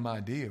gives us some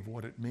idea of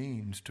what it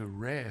means to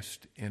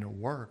rest in a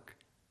work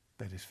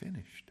that is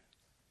finished.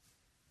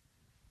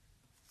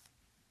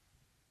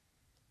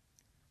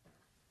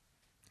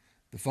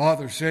 The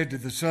Father said to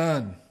the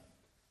Son,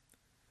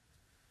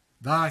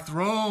 "Thy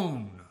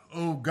throne,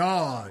 O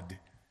God,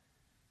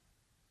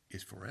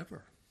 is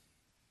forever."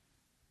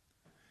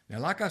 Now,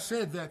 like I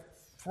said, that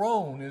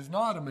throne is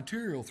not a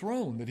material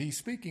throne that he's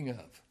speaking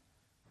of.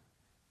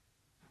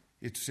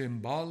 It's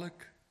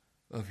symbolic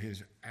of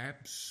his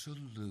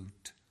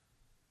absolute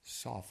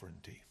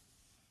sovereignty.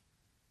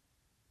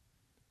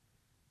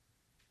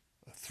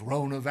 A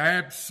throne of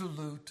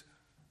absolute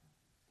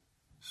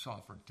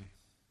sovereignty.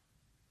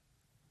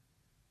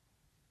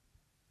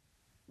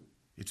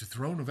 It's a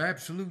throne of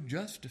absolute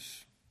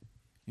justice.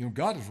 You know,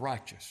 God is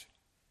righteous.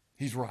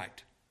 He's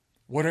right.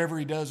 Whatever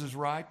he does is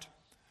right.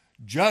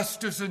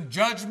 Justice and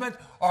judgment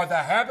are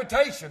the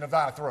habitation of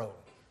thy throne,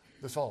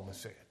 the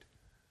psalmist said.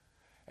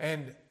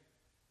 And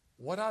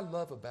what I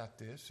love about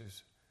this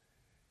is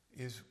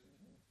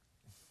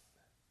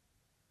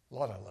a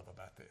lot I love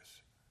about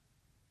this.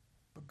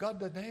 But God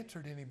doesn't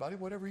answer to anybody.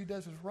 Whatever he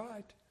does is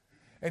right.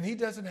 And he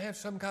doesn't have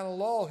some kind of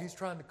law he's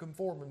trying to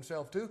conform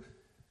himself to.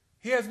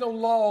 He has no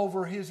law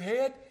over his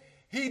head.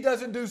 He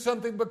doesn't do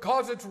something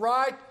because it's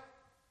right.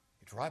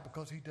 It's right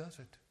because he does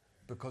it.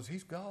 Because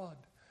he's God.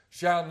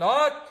 Shall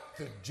not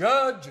the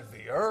judge of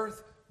the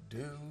earth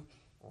do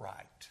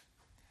right?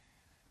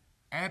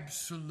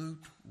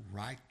 Absolute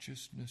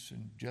righteousness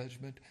and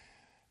judgment.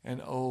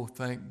 And oh,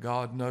 thank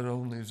God, not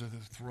only is it the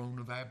throne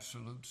of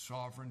absolute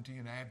sovereignty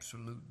and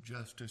absolute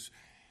justice,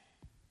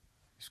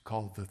 it's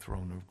called the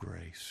throne of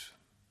grace.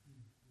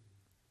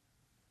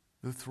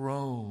 The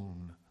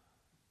throne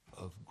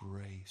of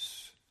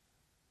grace.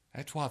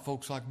 That's why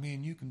folks like me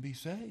and you can be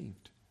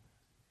saved.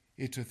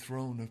 It's a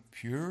throne of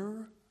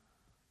pure,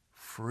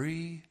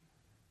 free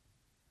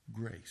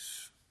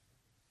grace.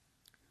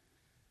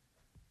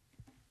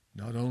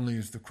 Not only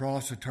is the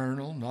cross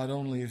eternal, not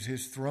only is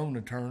his throne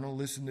eternal,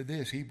 listen to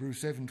this, Hebrews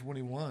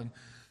 7:21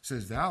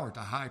 says, "Thou art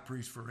a high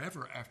priest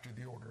forever after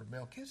the order of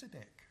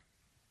Melchizedek."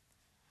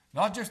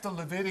 Not just the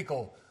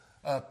Levitical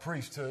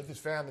priesthood that's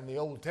found in the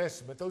Old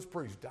Testament. Those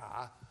priests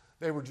die.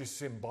 They were just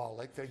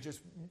symbolic. They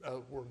just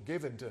were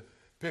given to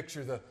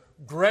picture the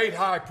great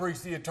high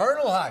priest, the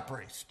eternal high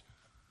priest.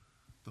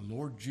 The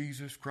Lord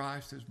Jesus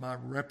Christ is my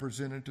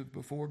representative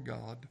before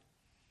God.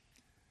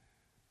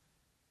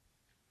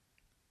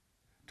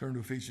 Turn to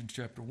Ephesians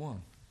chapter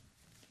 1.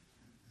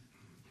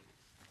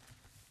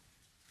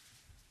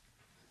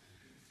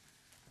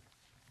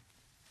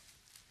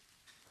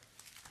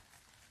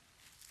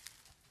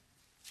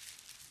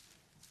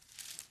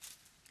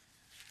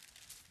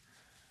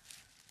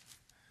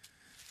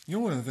 You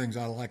know, one of the things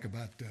I like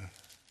about the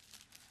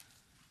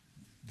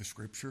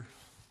Scripture,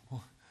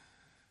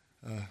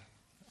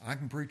 I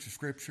can preach the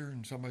Scripture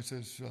and somebody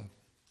says,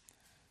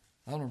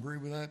 I don't agree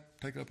with that,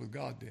 take it up with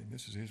God then.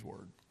 This is his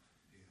word.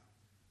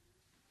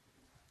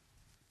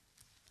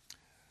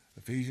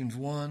 Ephesians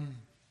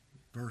 1,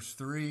 verse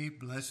 3,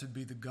 "Blessed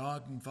be the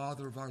God and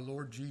Father of our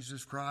Lord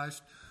Jesus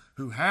Christ,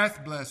 who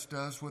hath blessed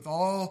us with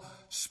all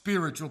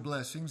spiritual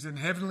blessings in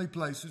heavenly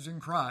places in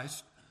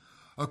Christ,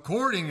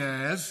 according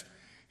as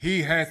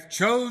he hath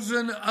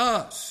chosen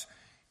us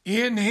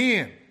in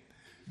him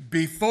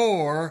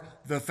before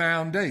the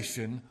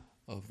foundation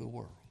of the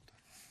world."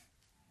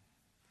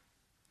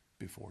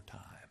 Before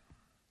time.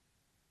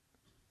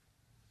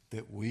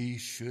 That we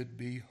should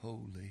be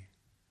holy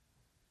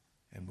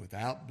and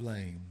without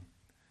blame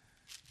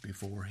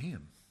before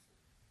him.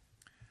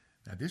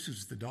 Now, this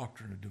is the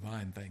doctrine of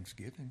divine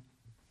thanksgiving.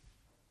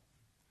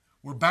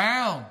 We're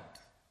bound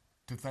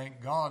to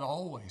thank God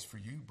always for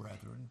you,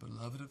 brethren,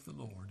 beloved of the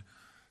Lord,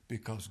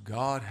 because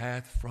God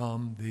hath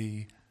from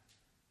the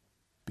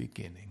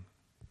beginning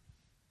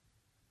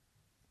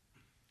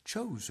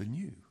chosen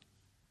you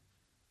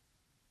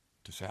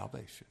to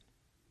salvation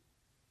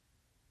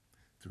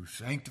through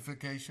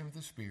sanctification of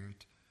the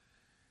Spirit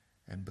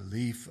and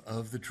belief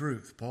of the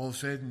truth. Paul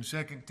said in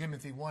 2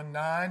 Timothy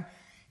 1:9,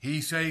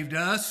 he saved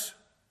us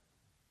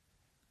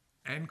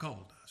and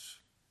called us.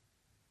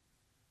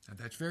 Now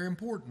that's very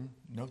important.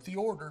 Note the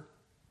order.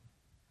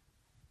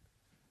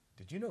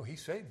 Did you know he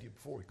saved you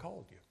before he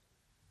called you?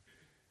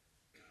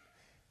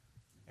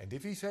 And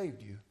if he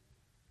saved you,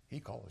 he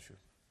calls you.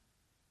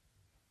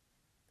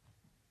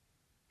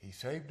 He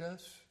saved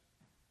us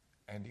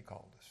and he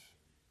called us.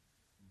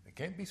 They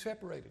can't be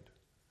separated.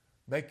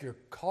 Make your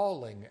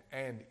calling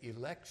and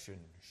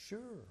election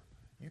sure.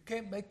 You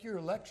can't make your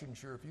election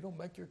sure if you don't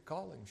make your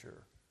calling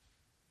sure.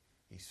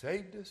 He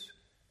saved us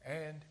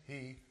and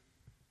he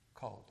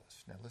called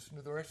us. Now listen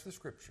to the rest of the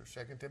scripture.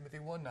 2 Timothy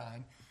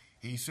 1:9.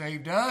 He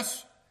saved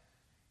us.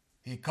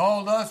 He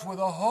called us with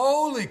a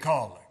holy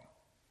calling.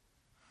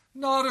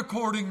 Not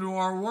according to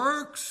our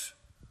works,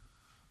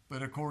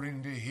 but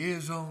according to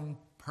his own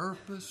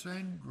purpose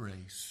and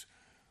grace,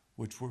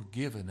 which were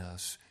given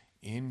us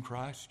in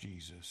Christ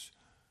Jesus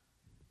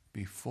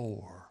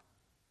before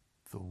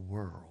the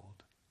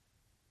world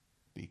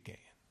began.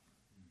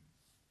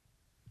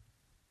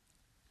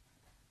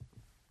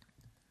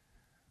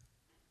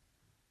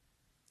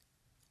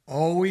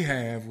 All we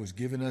have was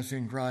given us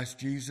in Christ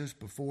Jesus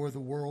before the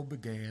world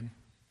began,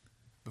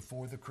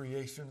 before the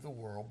creation of the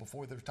world,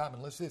 before there was time.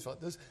 And listen,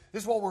 this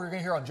is what we're going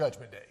to hear on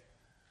Judgment Day.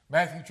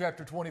 Matthew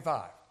chapter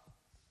 25.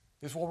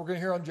 This is what we're going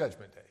to hear on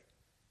Judgment Day.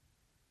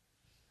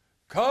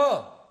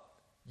 Come,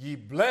 ye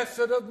blessed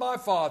of my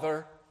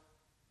Father,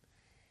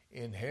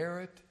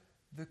 inherit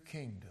the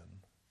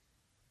kingdom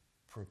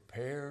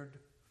prepared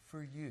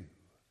for you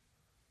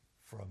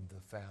from the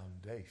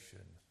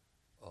foundation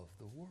of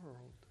the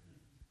world.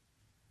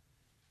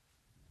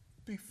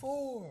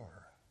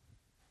 Before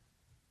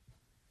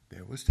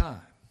there was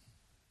time.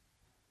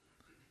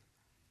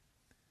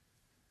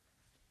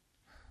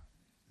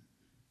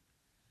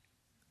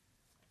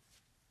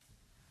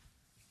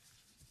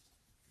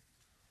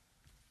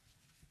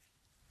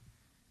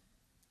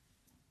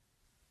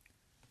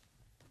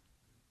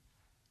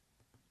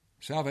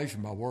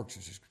 Salvation by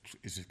works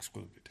is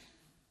excluded.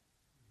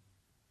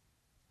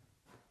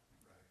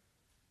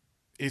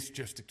 It's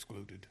just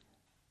excluded.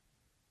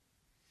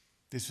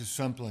 This is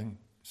something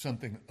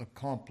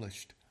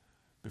accomplished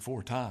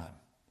before time.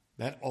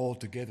 That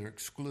altogether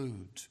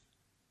excludes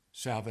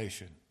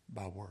salvation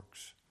by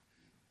works.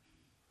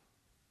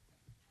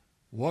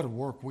 What a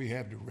work we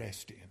have to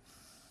rest in.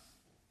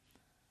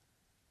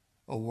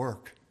 A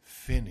work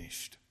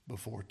finished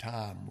before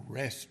time,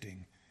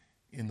 resting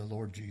in the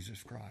Lord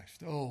Jesus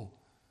Christ. Oh,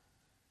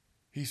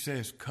 he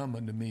says, come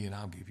unto me and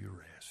I'll give you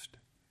rest.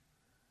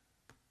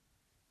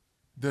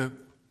 The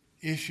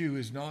issue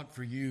is not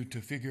for you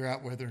to figure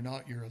out whether or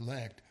not you're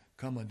elect.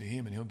 Come unto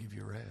him and he'll give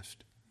you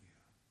rest.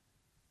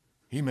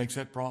 He makes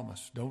that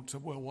promise. Don't say,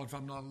 well, what if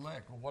I'm not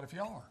elect? Well, what if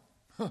you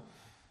are?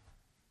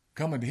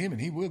 Come unto him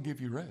and he will give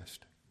you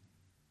rest.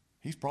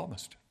 He's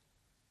promised.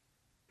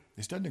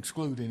 This doesn't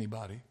exclude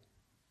anybody.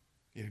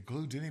 It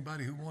includes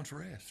anybody who wants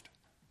rest.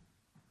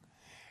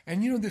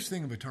 And you know this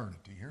thing of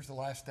eternity. Here's the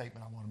last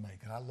statement I want to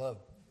make, and I love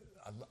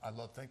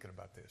thinking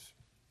about this.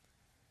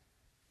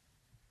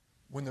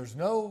 When there's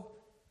no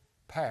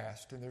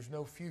past and there's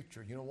no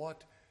future, you know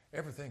what?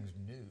 Everything's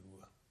new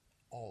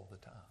all the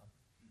time.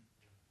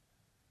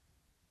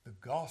 The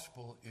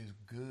gospel is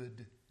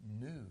good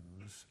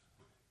news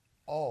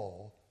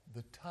all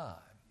the time.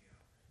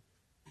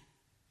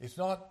 It's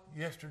not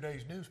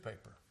yesterday's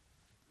newspaper.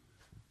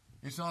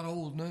 It's not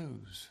old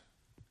news.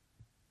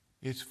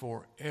 It's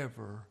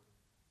forever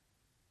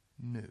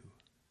new.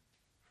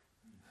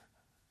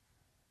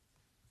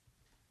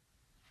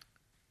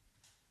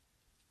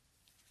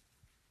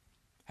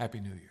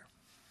 Happy New Year.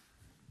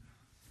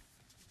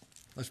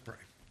 Let's pray.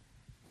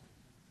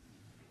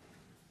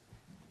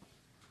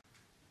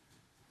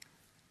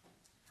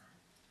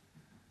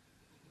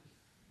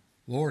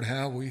 Lord,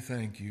 how we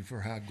thank you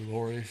for how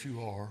glorious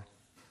you are,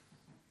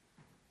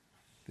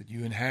 that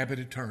you inhabit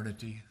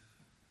eternity,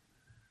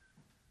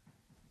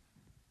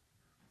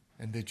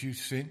 and that you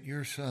sent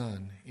your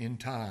Son in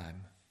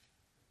time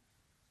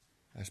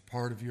as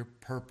part of your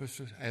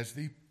purpose, as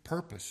the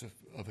purpose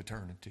of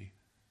eternity,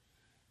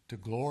 to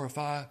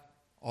glorify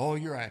all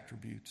your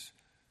attributes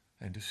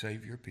and to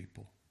save your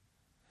people.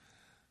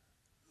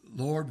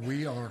 Lord,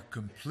 we are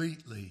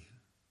completely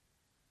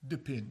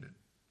dependent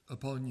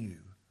upon you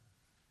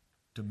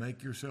to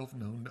make yourself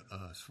known to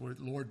us.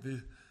 Lord,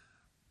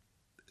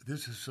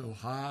 this is so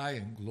high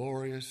and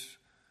glorious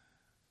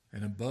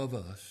and above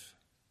us.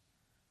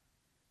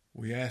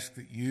 We ask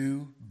that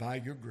you, by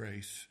your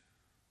grace,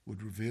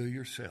 would reveal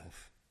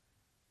yourself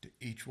to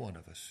each one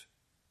of us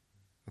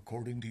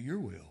according to your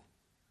will,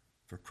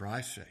 for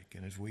Christ's sake.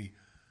 And as we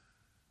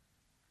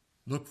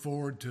look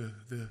forward to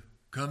the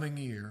coming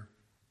year,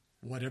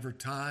 whatever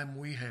time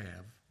we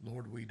have,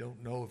 Lord, we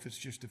don't know if it's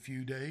just a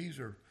few days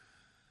or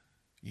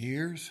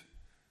years,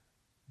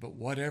 but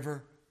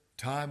whatever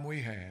time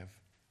we have,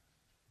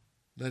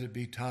 let it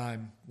be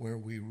time where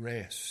we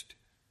rest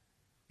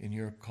in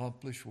your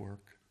accomplished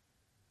work,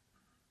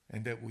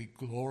 and that we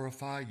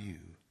glorify you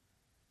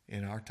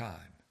in our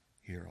time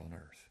here on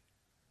earth.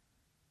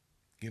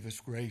 Give us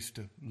grace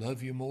to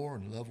love you more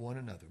and love one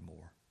another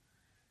more.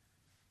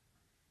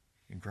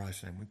 In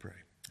Christ's name we pray.